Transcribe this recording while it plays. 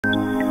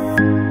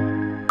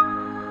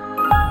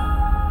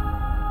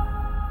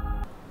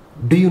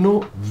Do you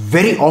know,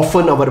 very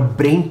often our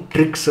brain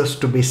tricks us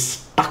to be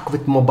stuck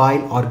with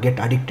mobile or get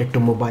addicted to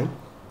mobile.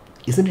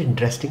 Isn't it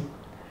interesting?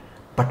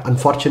 But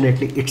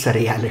unfortunately, it's a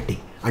reality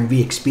and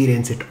we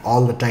experience it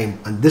all the time.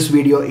 And this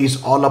video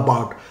is all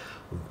about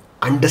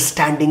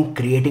understanding,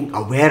 creating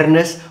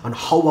awareness on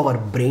how our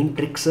brain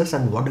tricks us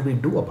and what do we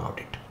do about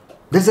it.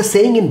 There's a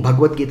saying in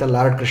Bhagavad Gita,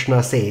 Lord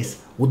Krishna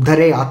says,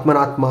 Uddhare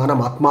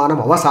atmanatmanam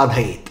atmanam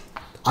avasadhayet.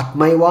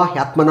 Atmaiva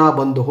hyatmana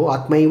bandhuho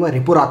atmaiva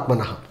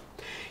ripuratmanaha.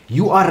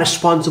 You are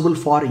responsible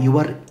for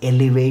your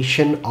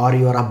elevation or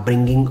your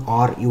upbringing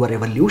or your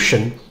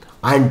evolution,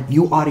 and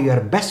you are your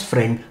best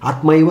friend.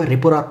 Atmaiva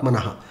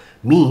ripuratmanaha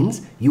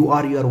means you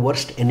are your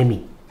worst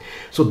enemy.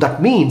 So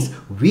that means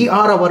we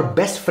are our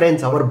best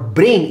friends. Our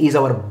brain is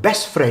our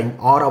best friend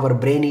or our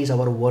brain is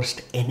our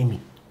worst enemy,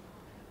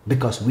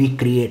 because we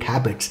create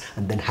habits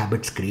and then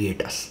habits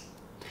create us.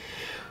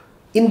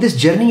 In this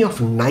journey of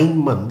 9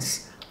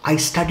 months, I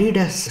studied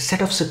a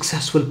set of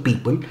successful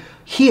people.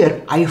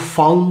 Here I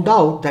found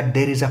out that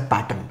there is a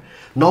pattern.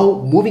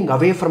 Now moving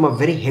away from a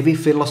very heavy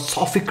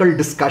philosophical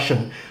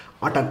discussion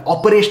at an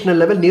operational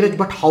level, Niraj,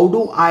 but how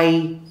do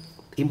I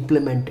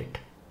implement it?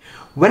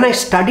 When I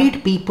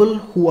studied people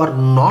who are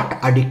not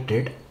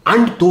addicted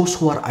and those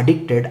who are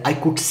addicted, I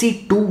could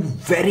see two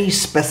very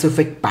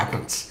specific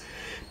patterns.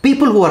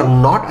 People who are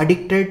not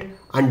addicted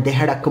and they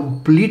had a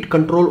complete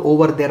control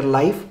over their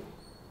life,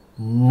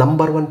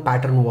 number one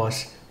pattern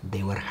was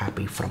they were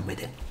happy from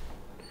within.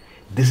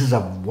 This is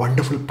a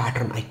wonderful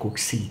pattern I could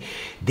see.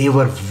 They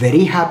were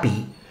very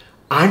happy,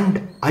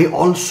 and I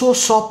also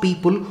saw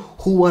people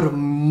who were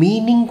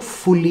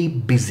meaningfully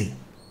busy,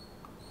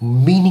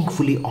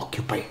 meaningfully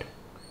occupied,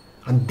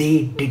 and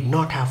they did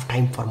not have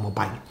time for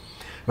mobile.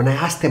 When I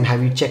asked them,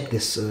 have you checked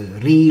this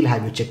reel?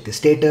 Have you checked the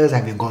status?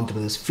 Have you gone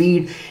through this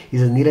feed? He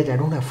says, Niraj, I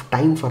don't have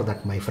time for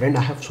that, my friend.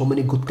 I have so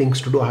many good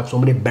things to do. I have so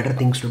many better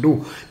things to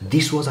do.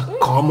 This was a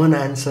common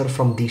answer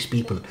from these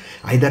people.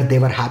 Either they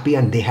were happy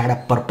and they had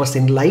a purpose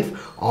in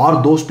life,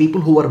 or those people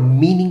who were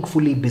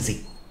meaningfully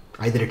busy.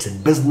 Either it's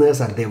in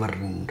business or they were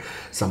in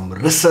some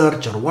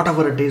research or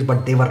whatever it is,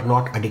 but they were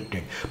not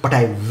addicted. But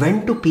I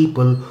went to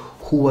people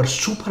who were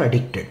super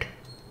addicted.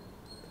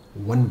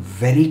 One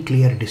very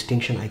clear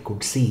distinction I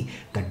could see,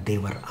 that they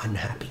were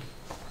unhappy,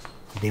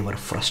 they were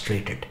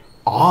frustrated,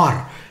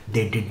 or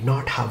they did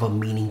not have a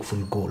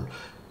meaningful goal.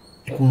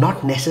 It's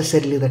not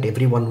necessarily that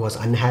everyone was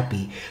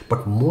unhappy,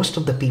 but most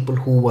of the people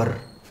who were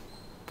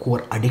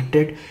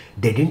addicted,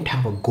 they didn't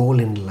have a goal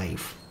in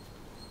life.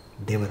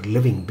 They were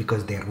living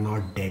because they are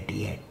not dead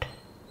yet.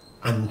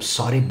 I'm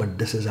sorry, but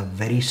this is a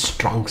very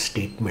strong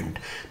statement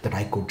that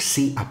I could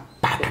see a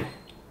pattern.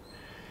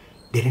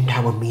 They didn't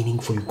have a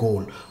meaningful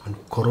goal. And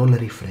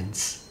corollary,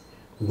 friends,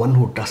 one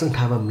who doesn't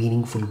have a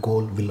meaningful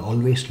goal will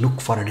always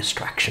look for a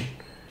distraction.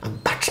 And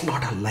that's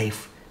not a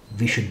life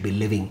we should be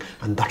living.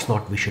 And that's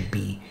not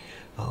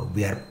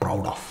we are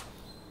proud of.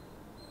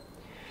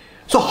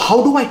 So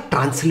how do I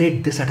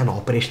translate this at an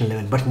operational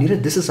level? But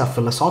Niraj, this is a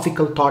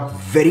philosophical thought,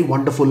 very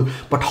wonderful.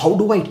 But how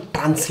do I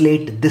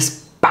translate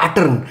this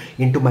pattern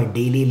into my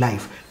daily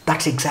life?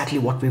 That's exactly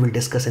what we will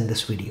discuss in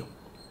this video.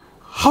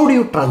 How do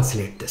you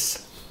translate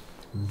this?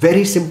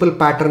 Very simple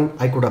pattern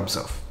I could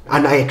observe,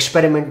 and I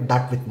experiment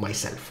that with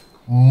myself.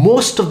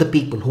 Most of the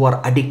people who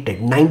are addicted,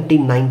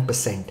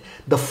 99%,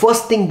 the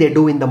first thing they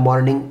do in the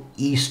morning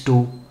is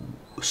to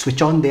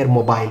switch on their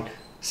mobile,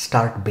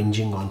 start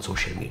binging on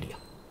social media.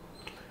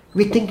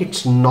 We think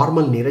it's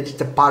normal, Niraj, it's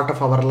a part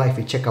of our life.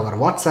 We check our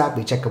WhatsApp,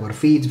 we check our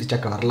feeds, we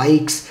check our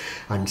likes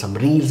and some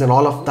reels and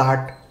all of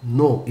that.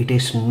 No, it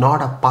is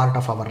not a part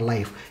of our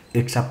life.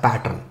 It's a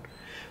pattern.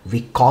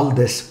 We call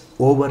this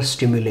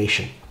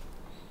overstimulation.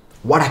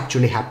 What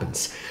actually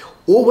happens?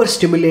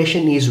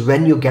 Overstimulation is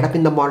when you get up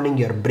in the morning,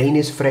 your brain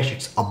is fresh,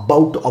 it's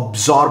about to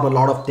absorb a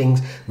lot of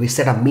things. We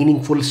set a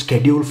meaningful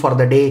schedule for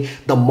the day.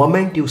 The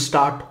moment you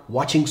start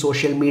watching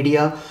social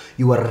media,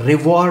 your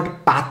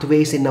reward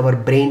pathways in our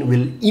brain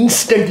will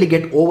instantly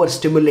get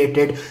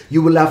overstimulated.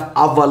 You will have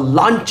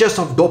avalanches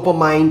of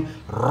dopamine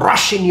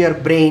rush in your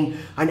brain,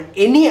 and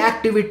any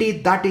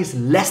activity that is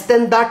less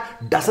than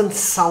that doesn't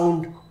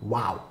sound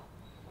wow.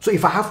 So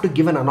if I have to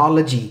give an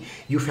analogy,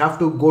 you have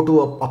to go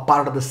to a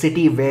part of the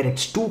city where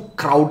it's too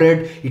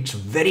crowded, it's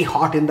very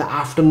hot in the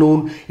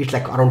afternoon, it's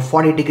like around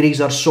 40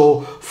 degrees or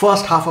so.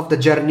 First half of the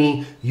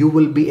journey, you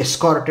will be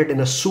escorted in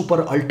a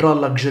super ultra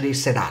luxury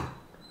sedan.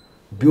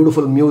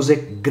 Beautiful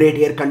music, great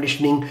air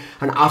conditioning,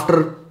 and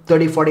after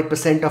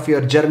 30-40% of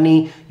your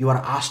journey, you are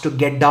asked to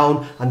get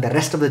down, and the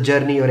rest of the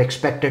journey you're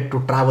expected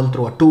to travel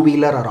through a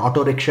two-wheeler or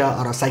auto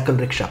rickshaw or a cycle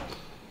rickshaw.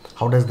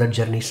 How does that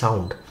journey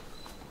sound?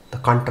 The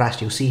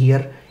contrast you see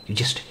here, you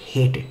just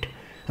hate it.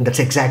 And that's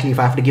exactly, if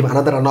I have to give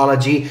another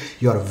analogy,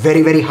 you're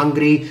very, very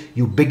hungry,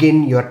 you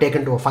begin, you're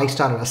taken to a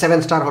 5-star or a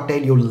 7-star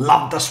hotel, you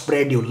love the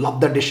spread, you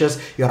love the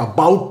dishes, you're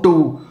about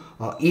to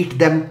eat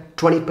them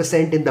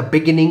 20% in the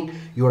beginning,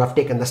 you would have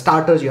taken the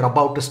starters, you're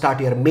about to start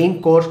your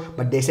main course,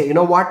 but they say, you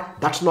know what,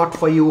 that's not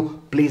for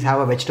you, please have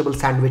a vegetable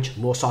sandwich,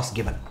 no sauce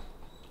given.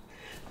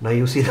 Now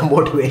you see the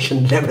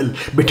motivation level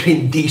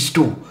between these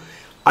two.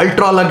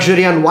 Ultra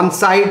luxury on one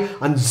side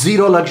and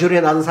zero luxury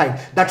on the other side.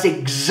 That's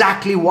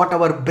exactly what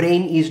our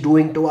brain is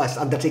doing to us,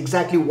 and that's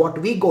exactly what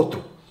we go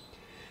through.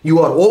 You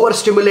are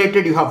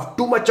overstimulated, you have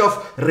too much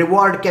of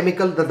reward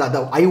chemical,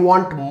 the I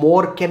want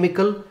more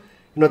chemical.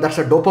 That's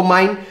a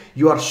dopamine.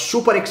 You are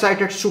super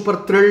excited,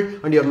 super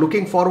thrilled, and you're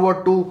looking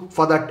forward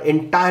for that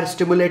entire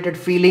stimulated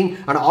feeling,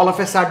 and all of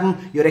a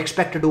sudden you're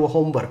expected to do a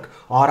homework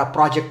or a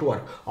project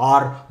work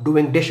or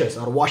doing dishes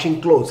or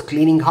washing clothes,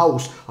 cleaning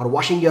house or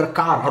washing your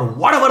car or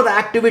whatever the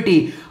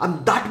activity,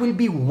 and that will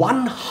be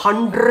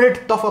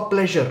 1/100th of a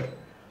pleasure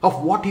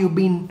of what you've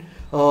been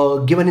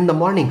given in the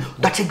morning.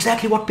 That's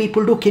exactly what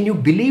people do. Can you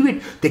believe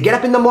it? They get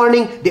up in the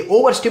morning, they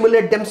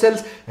overstimulate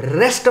themselves.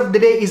 Rest of the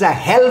day is a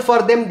hell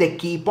for them. They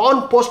keep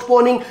on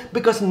postponing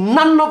because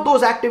none of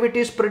those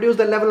activities produce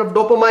the level of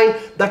dopamine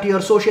that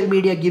your social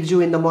media gives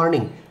you in the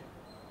morning.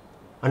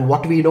 And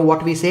what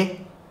we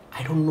say?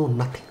 I don't know,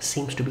 nothing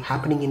seems to be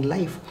happening in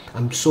life.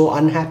 I'm so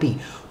unhappy.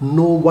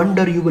 No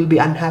wonder you will be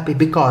unhappy,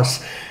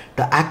 because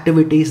the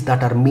activities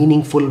that are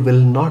meaningful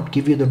will not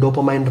give you the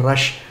dopamine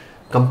rush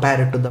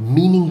compared to the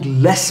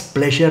meaningless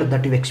pleasure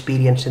that you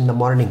experience in the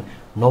morning.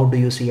 Now do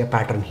you see a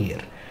pattern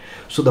here?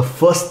 So the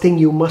first thing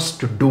you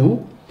must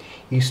do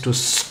is to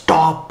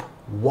stop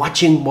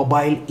watching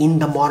mobile in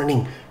the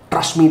morning.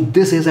 Trust me,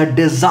 this is a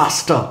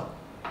disaster.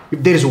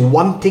 If there is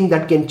one thing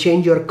that can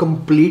change your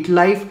complete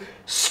life,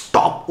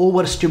 stop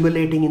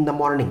overstimulating in the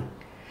morning.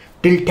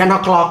 Till 10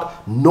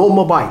 o'clock, no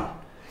mobile.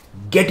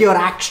 Get your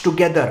acts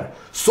together.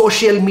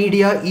 Social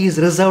media is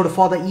reserved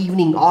for the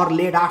evening or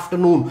late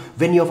afternoon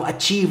when you have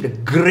achieved a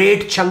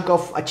great chunk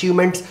of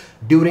achievements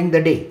during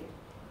the day.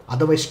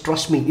 Otherwise,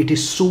 trust me, it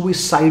is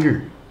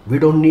suicidal. We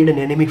don't need an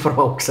enemy from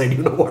outside.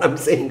 You know what I'm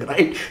saying,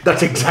 right?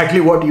 That's exactly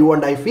what you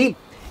and I feel.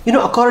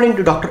 According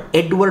to Dr.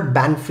 Edward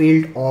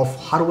Banfield of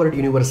Harvard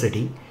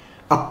University,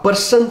 a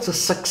person's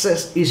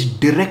success is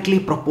directly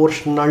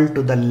proportional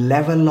to the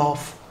level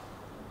of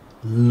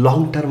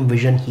long-term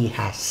vision he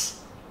has,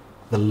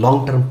 the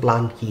long-term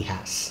plan he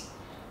has.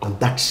 And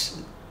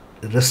that's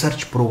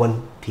research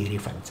proven theory,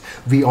 friends.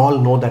 We all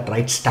know that,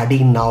 right?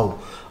 Study now,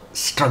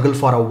 struggle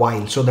for a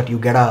while so that you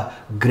get a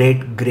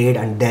great grade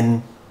and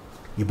then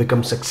you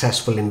become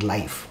successful in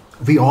life.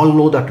 We all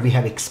know that, we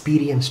have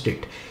experienced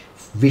it.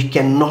 We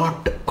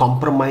cannot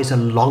compromise a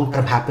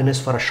long-term happiness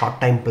for a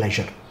short-time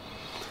pleasure.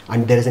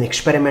 And there is an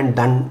experiment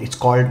done, it's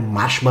called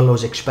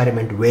marshmallows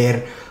experiment,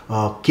 where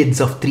kids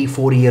of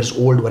 3-4 years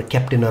old were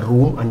kept in a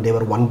room, and they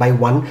were one by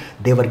one,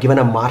 they were given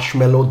a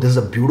marshmallow. This is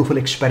a beautiful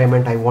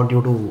experiment. I want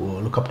you to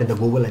look up in the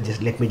Google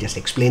and let me just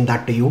explain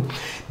that to you.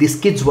 These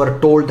kids were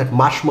told that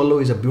marshmallow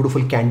is a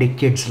beautiful candy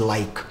kids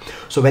like.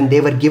 So when they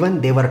were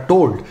given, they were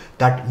told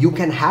that you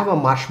can have a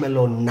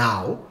marshmallow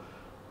now,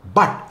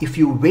 but if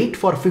you wait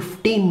for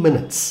 15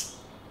 minutes,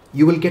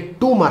 you will get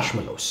 2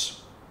 marshmallows.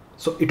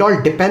 So it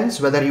all depends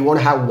whether you want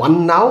to have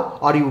one now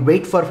or you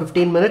wait for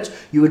 15 minutes,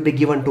 you will be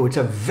given 2. It's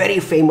a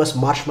very famous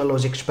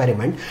marshmallows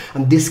experiment.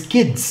 And these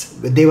kids,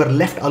 they were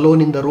left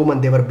alone in the room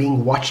and they were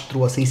being watched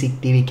through a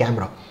CCTV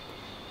camera.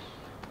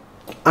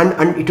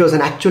 And it was an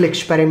actual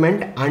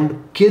experiment,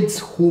 and kids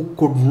who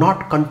could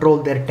not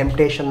control their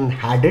temptation and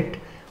had it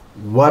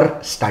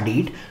were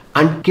studied,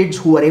 and kids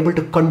who were able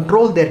to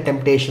control their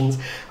temptations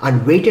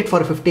and waited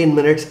for 15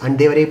 minutes and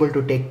they were able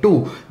to take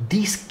 2,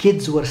 these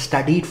kids were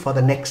studied for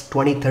the next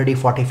 20, 30,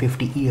 40,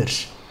 50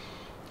 years.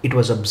 It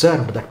was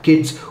observed that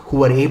kids who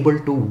were able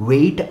to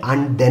wait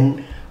and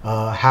then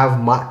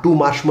have 2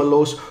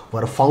 marshmallows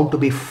were found to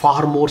be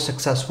far more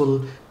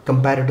successful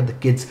compared to the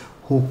kids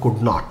who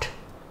could not.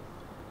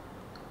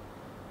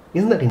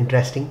 Isn't that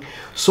interesting?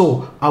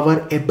 So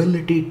our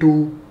ability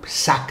to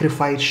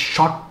sacrifice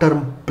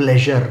short-term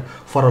pleasure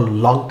for a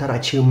long-term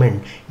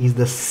achievement is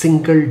the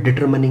single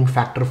determining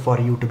factor for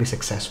you to be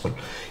successful.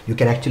 You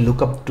can actually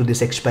look up to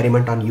this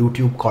experiment on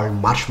YouTube called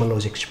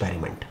Marshmallows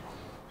Experiment.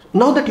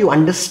 Now that you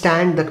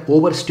understand that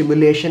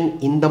overstimulation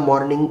in the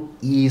morning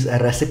is a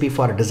recipe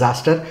for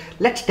disaster,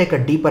 let's take a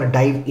deeper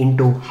dive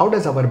into how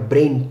does our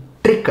brain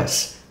trick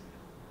us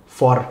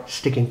for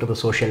sticking to the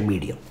social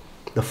media.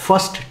 The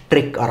first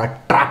trick or a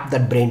trap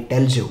that brain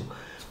tells you,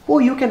 oh,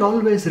 you can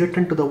always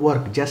return to the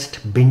work,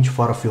 just binge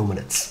for a few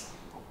minutes.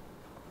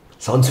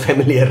 Sounds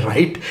familiar,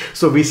 right?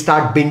 So we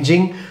start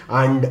binging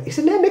and you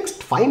say, no,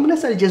 next 5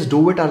 minutes I'll just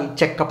do it. I'll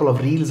check a couple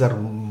of reels or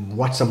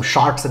watch some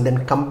shorts and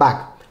then come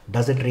back.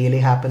 Does it really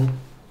happen?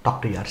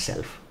 Talk to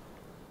yourself.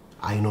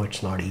 I know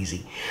it's not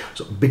easy.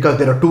 So because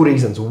there are 2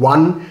 reasons.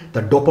 One,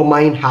 the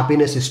dopamine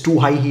happiness is too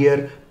high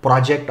here.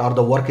 Project or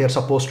the work you're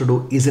supposed to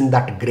do isn't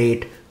that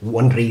great.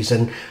 One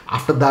reason.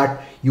 After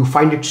that, you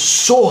find it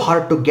so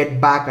hard to get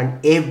back,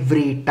 and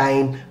every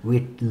time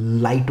we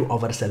lie to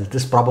ourselves.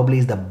 This probably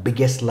is the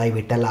biggest lie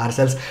we tell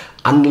ourselves.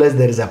 Unless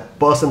there is a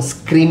person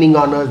screaming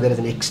on us, there is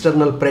an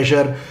external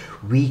pressure,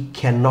 we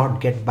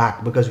cannot get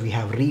back because we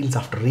have reels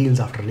after reels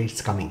after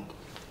reels coming.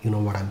 You know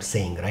what I'm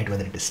saying, right?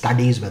 Whether it is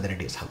studies, whether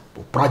it is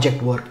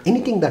project work,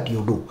 anything that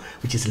you do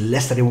which is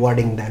less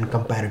rewarding than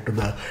compared to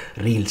the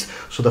reels.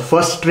 So the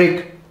first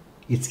trick,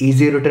 it's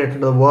easier to return to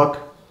the work,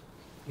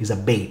 is a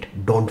bait.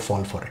 Don't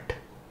fall for it.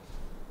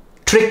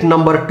 Trick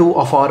number 2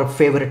 of our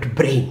favorite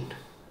brain.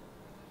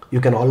 You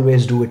can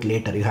always do it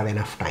later. You have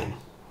enough time.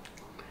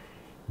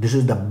 This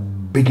is the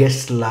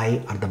biggest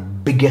lie or the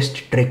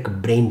biggest trick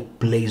brain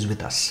plays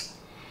with us.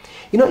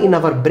 You know, in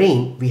our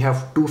brain, we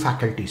have two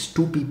faculties,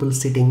 two people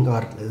sitting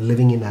or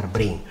living in our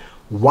brain.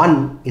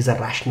 One is a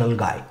rational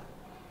guy.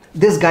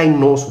 This guy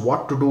knows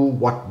what to do,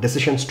 what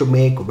decisions to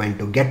make, when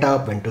to get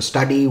up, when to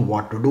study,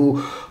 what to do,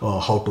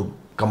 how to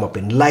come up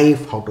in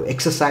life, how to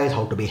exercise,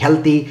 how to be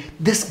healthy.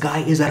 This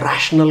guy is a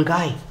rational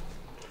guy.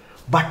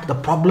 But the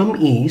problem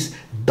is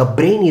the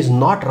brain is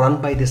not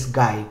run by this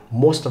guy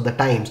most of the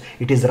times.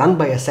 It is run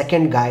by a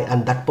second guy,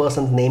 and that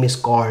person's name is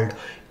called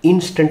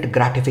instant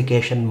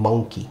gratification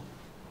monkey.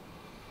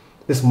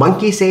 This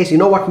monkey says, you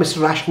know what,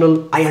 Mr.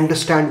 Rational, I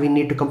understand we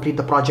need to complete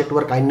the project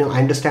work. I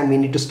understand we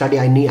need to study.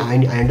 I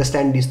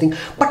understand these things.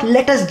 But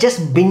let us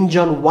just binge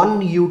on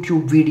one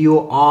YouTube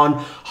video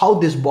on how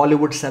this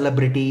Bollywood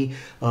celebrity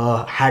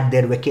had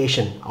their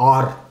vacation,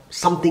 or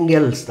something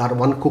else, or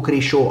one cookery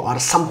show, or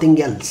something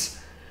else.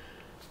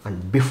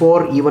 And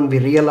before even we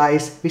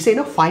realize, we say,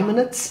 no, 5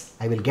 minutes,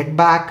 I will get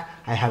back.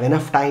 I have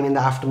enough time in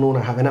the afternoon.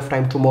 I have enough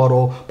time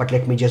tomorrow, but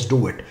let me just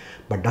do it.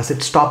 But does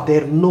it stop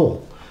there?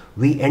 No.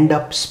 We end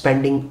up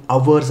spending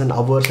hours and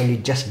hours, and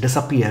it just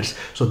disappears.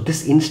 So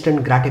this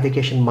instant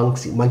gratification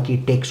monkey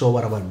takes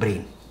over our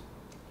brain.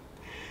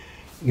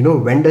 You know,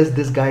 when does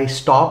this guy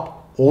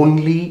stop?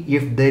 Only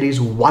if there is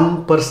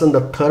one person,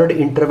 the third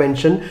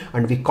intervention,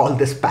 and we call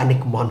this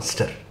panic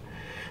monster.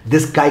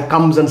 This guy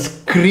comes and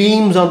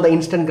screams on the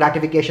instant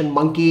gratification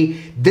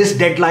monkey, this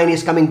deadline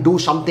is coming, do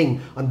something.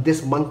 And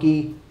this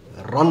monkey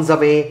runs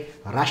away,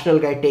 a rational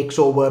guy takes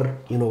over.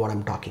 You know what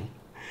I'm talking.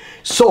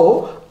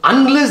 So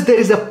unless there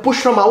is a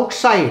push from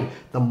outside,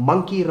 the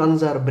monkey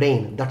runs our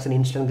brain. That's an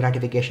instant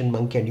gratification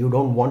monkey, and you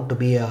don't want to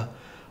be a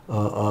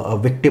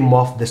victim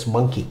of this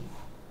monkey,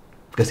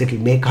 because it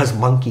will make us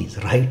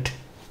monkeys, right?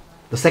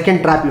 The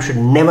second trap you should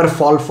never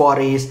fall for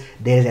is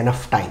there is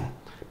enough time,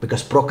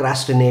 because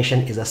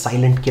procrastination is a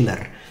silent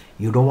killer.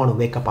 You don't want to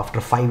wake up after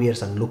 5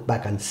 years and look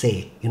back and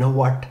say, you know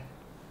what?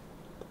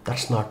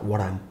 That's not what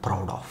I'm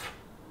proud of.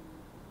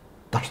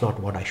 That's not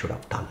what I should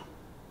have done.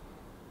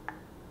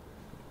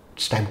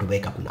 It's time to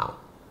wake up now.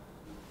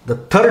 The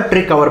third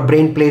trick our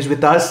brain plays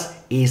with us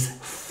is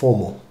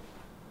FOMO.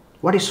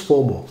 What is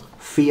FOMO?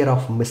 Fear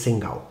of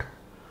missing out.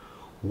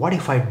 What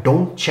if I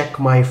don't check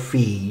my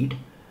feed?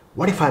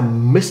 What if I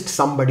missed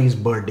somebody's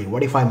birthday?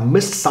 What if I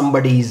missed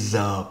somebody's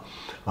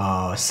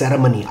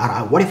ceremony? Or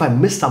what if I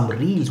miss some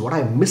reels? What if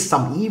I miss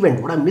some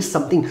event? What if I miss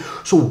something?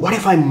 So what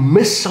if I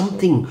miss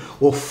something?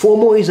 Oh,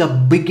 FOMO is a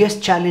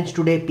biggest challenge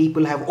today.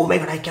 People have, oh my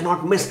God, I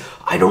cannot miss.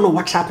 I don't know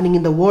what's happening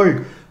in the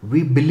world.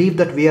 We believe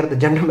that we are the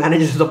general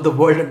managers of the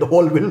world, and the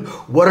whole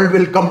world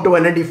will come to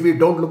an end if we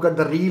don't look at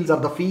the reels or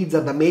the feeds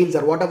or the mails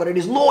or whatever it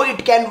is. No,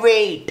 it can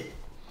wait.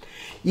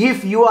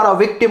 If you are a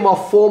victim of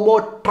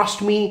FOMO,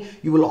 trust me,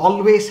 you will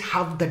always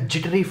have the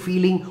jittery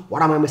feeling,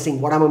 what am I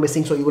missing? What am I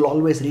missing? So you will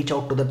always reach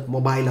out to that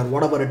mobile or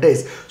whatever it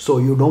is. So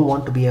you don't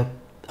want to be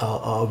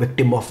a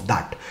victim of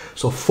that.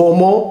 So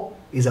FOMO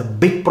is a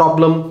big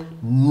problem.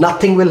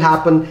 Nothing will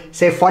happen.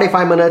 Say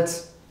 45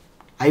 minutes,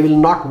 I will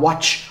not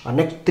watch. Or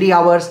next 3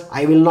 hours,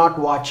 I will not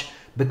watch,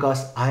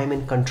 because I am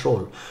in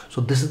control. So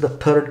this is the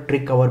third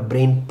trick our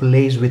brain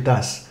plays with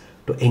us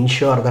to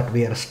ensure that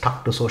we are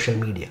stuck to social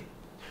media.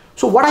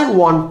 So what I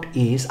want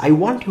is, I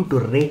want you to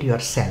rate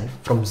yourself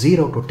from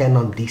 0 to 10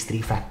 on these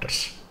 3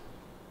 factors.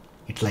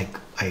 It's like,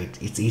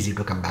 it's easy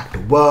to come back to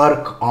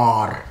work,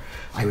 or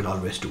I will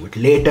always do it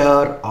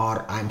later,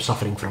 or I'm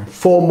suffering from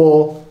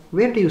FOMO.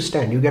 Where do you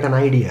stand? You get an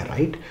idea,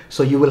 right?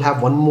 So you will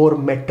have one more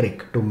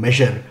metric to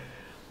measure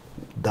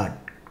the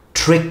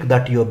trick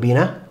that you've been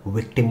a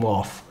victim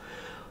of.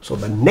 So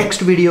the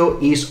next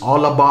video is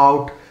all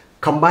about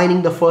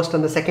combining the first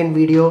and the second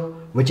video,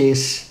 which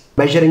is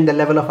measuring the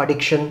level of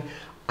addiction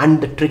and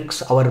the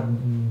tricks our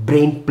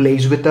brain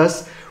plays with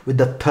us, with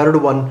the third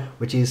one,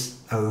 which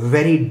is a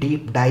very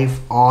deep dive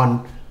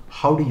on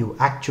how do you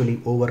actually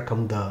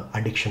overcome the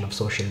addiction of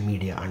social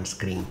media and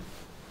screen.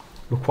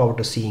 Look forward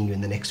to seeing you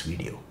in the next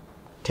video.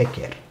 Take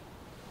care.